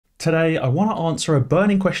Today, I want to answer a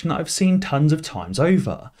burning question that I've seen tons of times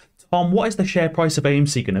over. Tom, what is the share price of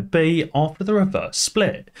AMC going to be after the reverse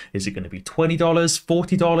split? Is it going to be $20,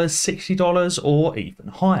 $40, $60, or even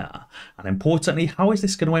higher? And importantly, how is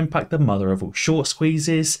this going to impact the mother of all short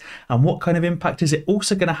squeezes? And what kind of impact is it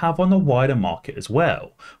also going to have on the wider market as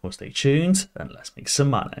well? Well, stay tuned and let's make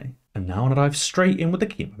some money. And now I'm going to dive straight in with the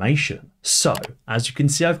key information. So, as you can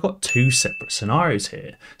see, I've got two separate scenarios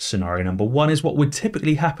here. Scenario number one is what would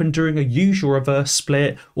typically happen during a usual reverse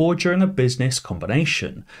split or during a business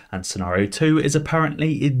combination. And scenario two is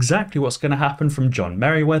apparently exactly what's going to happen from John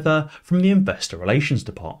Merriweather from the Investor Relations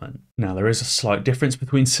Department. Now, there is a slight difference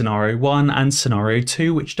between scenario one and scenario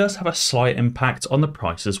two, which does have a slight impact on the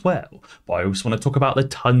price as well. But I also want to talk about the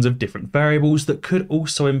tons of different variables that could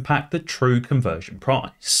also impact the true conversion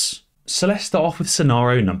price. So let's start off with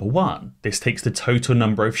scenario number one. This takes the total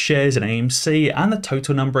number of shares in AMC and the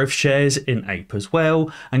total number of shares in APE as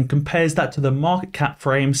well, and compares that to the market cap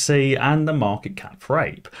for AMC and the market cap for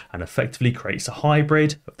APE, and effectively creates a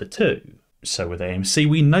hybrid of the two. So with AMC,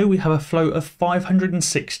 we know we have a float of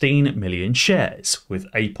 516 million shares. With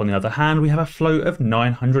APE, on the other hand, we have a float of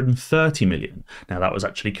 930 million. Now, that was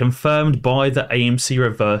actually confirmed by the AMC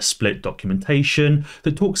reverse split documentation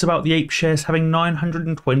that talks about the APE shares having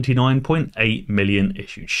 929.8 million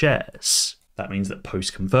issued shares. That means that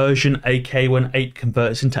post-conversion, aka when APE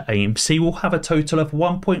converts into AMC, will have a total of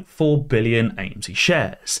 1.4 billion AMC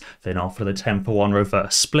shares. Then after the 10-for-1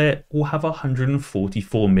 reverse split, we'll have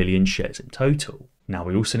 144 million shares in total. Now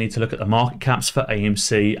we also need to look at the market caps for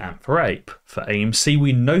AMC and for APE. For AMC,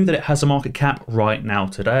 we know that it has a market cap right now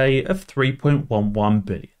today of $3.11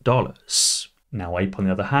 billion. Now, APE, on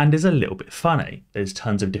the other hand, is a little bit funny. There's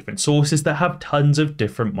tons of different sources that have tons of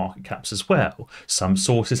different market caps as well. Some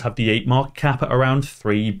sources have the APE market cap at around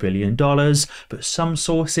 $3 billion, but some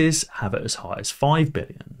sources have it as high as $5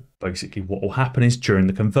 billion. Basically, what will happen is during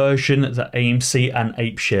the conversion, the AMC and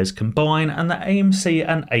APE shares combine and the AMC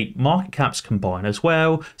and APE market caps combine as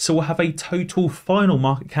well. So we'll have a total final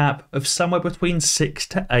market cap of somewhere between $6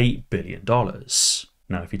 to $8 billion.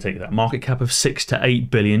 Now, if you take that market cap of $6 to $8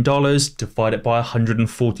 billion, divide it by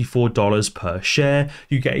 $144 per share,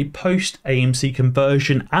 you get a post-AMC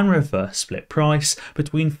conversion and reverse split price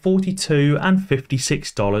between $42 and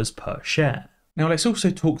 $56 per share. Now, let's also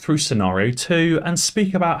talk through scenario two and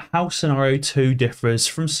speak about how scenario two differs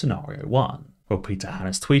from scenario one. Well, Peter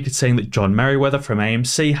Hannes tweeted saying that John Merriweather from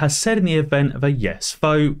AMC has said in the event of a yes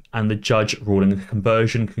vote and the judge ruling the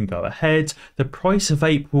conversion can go ahead, the price of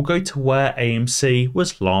APE will go to where AMC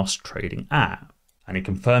was last trading at. And he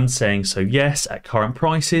confirmed saying, so yes, at current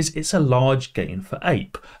prices, it's a large gain for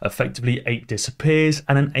APE. Effectively, APE disappears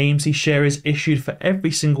and an AMC share is issued for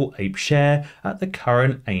every single APE share at the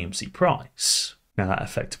current AMC price. Now that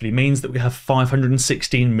effectively means that we have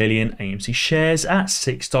 516 million AMC shares at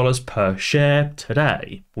 $6 per share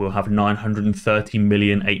today. We'll have 930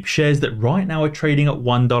 million APE shares that right now are trading at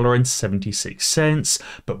 $1.76,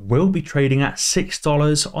 but will be trading at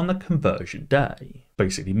 $6 on the conversion day.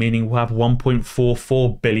 Basically meaning we'll have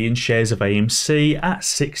 1.44 billion shares of AMC at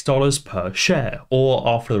 $6 per share, or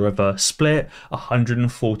after the reverse split,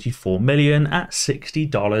 144 million at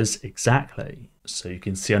 $60 exactly. So you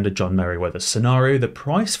can see under John Merriweather's scenario, the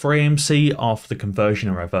price for AMC after the conversion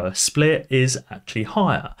and reverse split is actually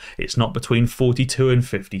higher. It's not between $42 and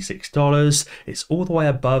 $56, it's all the way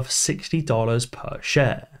above $60 per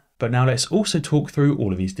share. But now let's also talk through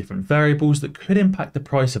all of these different variables that could impact the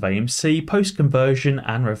price of AMC post-conversion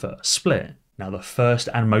and reverse split. Now, the first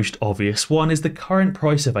and most obvious one is the current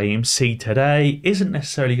price of AMC today isn't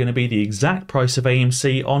necessarily going to be the exact price of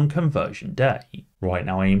AMC on conversion day. Right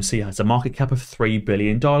now, AMC has a market cap of $3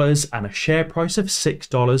 billion and a share price of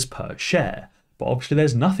 $6 per share. But obviously,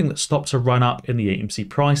 there's nothing that stops a run up in the AMC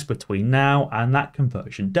price between now and that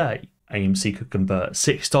conversion day. AMC could convert at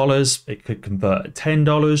 $6, it could convert at $10,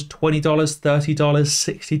 $20, $30,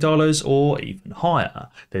 $60, or even higher.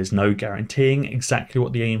 There's no guaranteeing exactly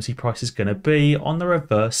what the AMC price is going to be on the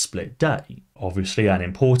reverse split day. Obviously and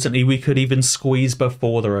importantly, we could even squeeze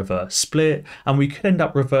before the reverse split, and we could end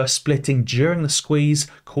up reverse splitting during the squeeze,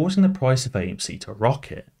 causing the price of AMC to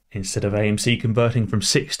rocket. Instead of AMC converting from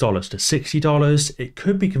 $6 to $60, it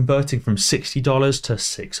could be converting from $60 to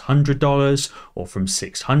 $600 or from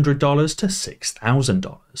 $600 to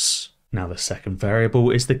 $6,000. Now, the second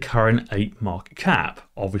variable is the current APE market cap.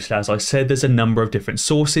 Obviously, as I said, there's a number of different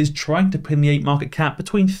sources trying to pin the APE market cap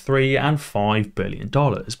between $3 and $5 billion,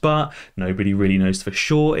 but nobody really knows for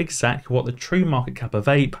sure exactly what the true market cap of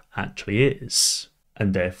APE actually is.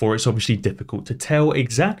 and therefore it's obviously difficult to tell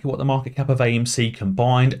exactly what the market cap of AMC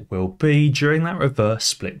combined will be during that reverse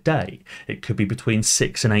split day. It could be between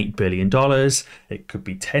 $6 and $8 billion, it could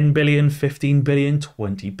be 10 billion, 15 billion,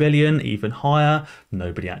 20 billion, even higher.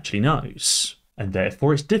 Nobody actually knows. And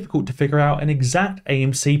therefore it's difficult to figure out an exact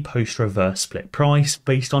AMC post-reverse split price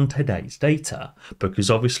based on today's data, because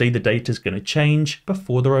obviously the data is going to change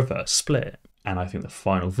before the reverse split. And I think the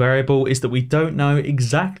final variable is that we don't know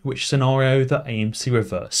exactly which scenario the AMC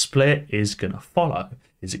reverse split is going to follow.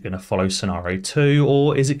 Is it going to follow scenario 2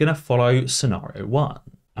 or is it going to follow scenario 1?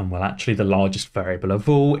 And well, actually the largest variable of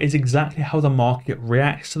all is exactly how the market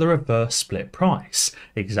reacts to the reverse split price,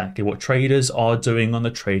 exactly what traders are doing on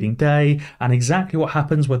the trading day, and exactly what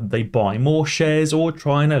happens whether they buy more shares or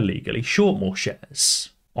try and illegally short more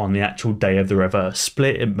shares. On the actual day of the reverse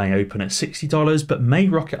split, it may open at $60, but may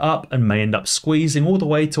rocket up and may end up squeezing all the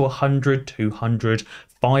way to 100, 200,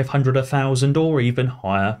 500, 1,000 or even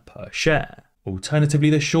higher per share. Alternatively,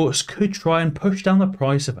 the shorts could try and push down the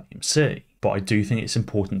price of AMC. But I do think it's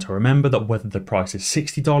important to remember that whether the price is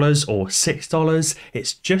 $60 or $6,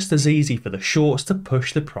 it's just as easy for the shorts to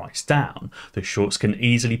push the price down. The shorts can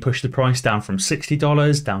easily push the price down from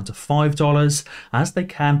 $60 down to $5, as they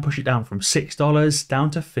can push it down from $6 down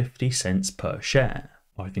to 50 cents per share.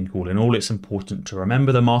 I think all in all, it's important to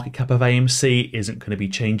remember the market cap of AMC isn't going to be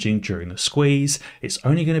changing during the squeeze. It's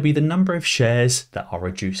only going to be the number of shares that are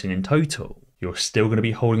reducing in total. You're still going to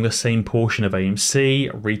be holding the same portion of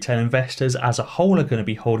AMC. Retail investors as a whole are going to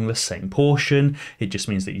be holding the same portion. It just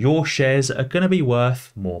means that your shares are going to be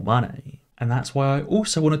worth more money. And that's why I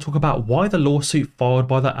also want to talk about why the lawsuit filed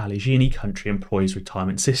by the Allegheny Country Employees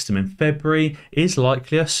Retirement System in February is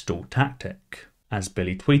likely a stall tactic. As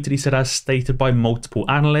Billy tweeted, he said, as stated by multiple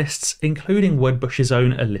analysts, including Wedbush's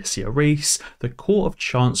own Alicia Reese, the Court of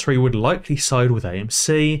Chancery would likely side with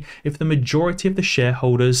AMC if the majority of the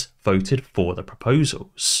shareholders voted for the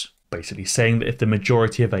proposals. Basically saying that if the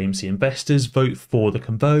majority of AMC investors vote for the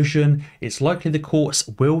conversion, it's likely the courts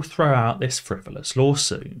will throw out this frivolous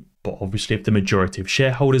lawsuit. But obviously if the majority of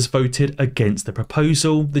shareholders voted against the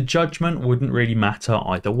proposal, the judgment wouldn't really matter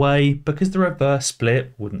either way because the reverse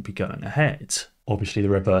split wouldn't be going ahead. Obviously the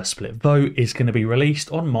reverse split vote is going to be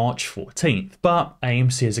released on March 14th, but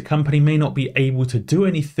AMC as a company may not be able to do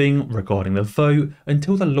anything regarding the vote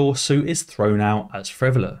until the lawsuit is thrown out as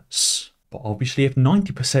frivolous. But obviously if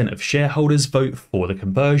 90% of shareholders vote for the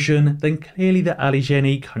conversion, then clearly the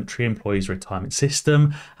Allegheny Country Employees Retirement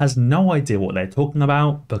System has no idea what they're talking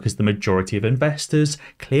about because the majority of investors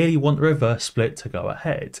clearly want the reverse split to go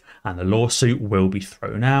ahead, and the lawsuit will be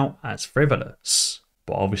thrown out as frivolous.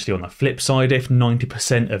 But obviously on the flip side, if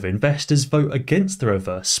 90% of investors vote against the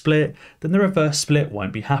reverse split, then the reverse split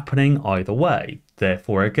won't be happening either way.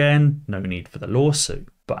 Therefore, again, no need for the lawsuit.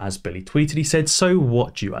 But as Billy tweeted, he said, so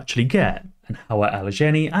what do you actually get? And how are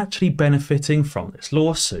Allegheny actually benefiting from this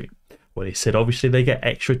lawsuit? Well, he said obviously they get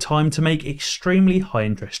extra time to make extremely high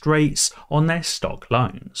interest rates on their stock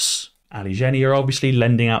loans. Allegheny are obviously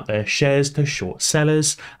lending out their shares to short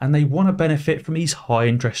sellers, and they want to benefit from these high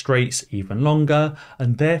interest rates even longer,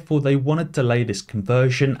 and therefore they want to delay this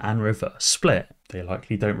conversion and reverse split. They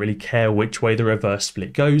likely don't really care which way the reverse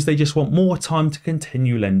split goes, they just want more time to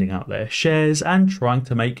continue lending out their shares and trying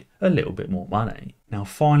to make a little bit more money. Now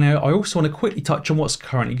finally, I also want to quickly touch on what's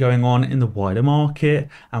currently going on in the wider market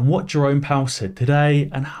and what Jerome Powell said today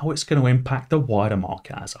and how it's going to impact the wider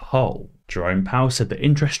market as a whole. Jerome Powell said that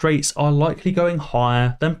interest rates are likely going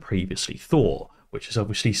higher than previously thought, which has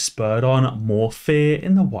obviously spurred on more fear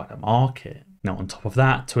in the wider market. Now on top of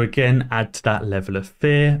that, to again add to that level of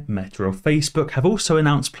fear, Meta or Facebook have also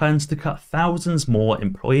announced plans to cut thousands more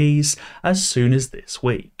employees as soon as this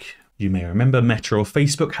week. You may remember Meta or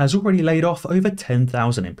Facebook has already laid off over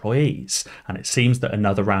 10,000 employees, and it seems that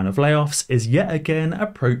another round of layoffs is yet again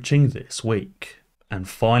approaching this week. And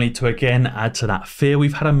finally, to again add to that fear,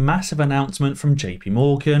 we've had a massive announcement from JP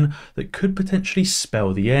Morgan that could potentially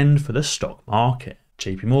spell the end for the stock market.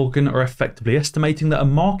 JP Morgan are effectively estimating that a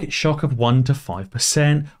market shock of 1 to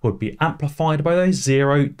 5% would be amplified by those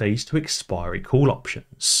 0 days to expiry call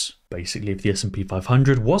options. Basically, if the S&P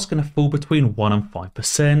 500 was going to fall between 1 and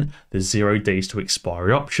 5%, the 0 days to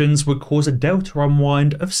expiry options would cause a delta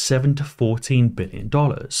unwind of $7 to $14 billion,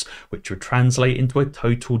 which would translate into a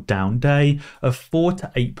total down day of 4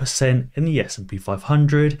 to 8% in the S&P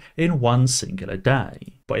 500 in one singular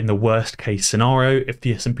day. But in the worst case scenario, if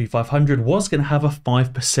the S&P 500 was going to have a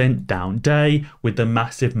 5% down day with the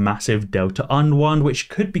massive delta unwind, which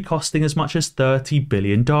could be costing as much as $30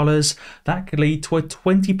 billion, that could lead to a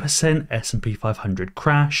 20% S&P 500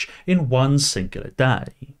 crash in one singular day.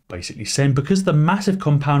 Basically saying because the massive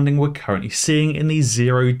compounding we're currently seeing in these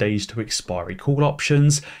 0 days to expiry call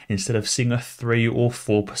options, instead of seeing a 3 or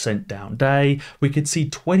 4% down day, we could see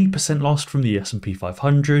 20% lost from the S&P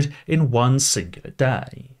 500 in one singular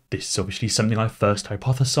day. This is obviously something I first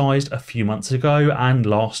hypothesized a few months ago and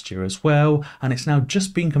last year as well, and it's now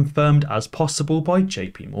just been confirmed as possible by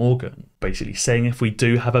JP Morgan. Basically saying if we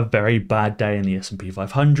do have a very bad day in the S&P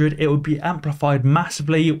 500, it would be amplified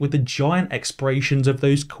massively with the giant expirations of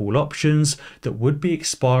those call options that would be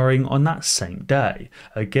expiring on that same day,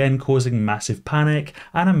 again causing massive panic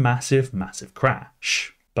and a massive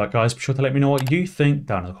crash. But guys, be sure to let me know what you think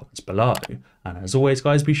down in the comments below. And as always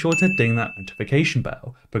guys, be sure to ding that notification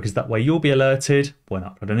bell, because that way you'll be alerted when I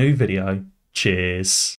upload a new video. Cheers.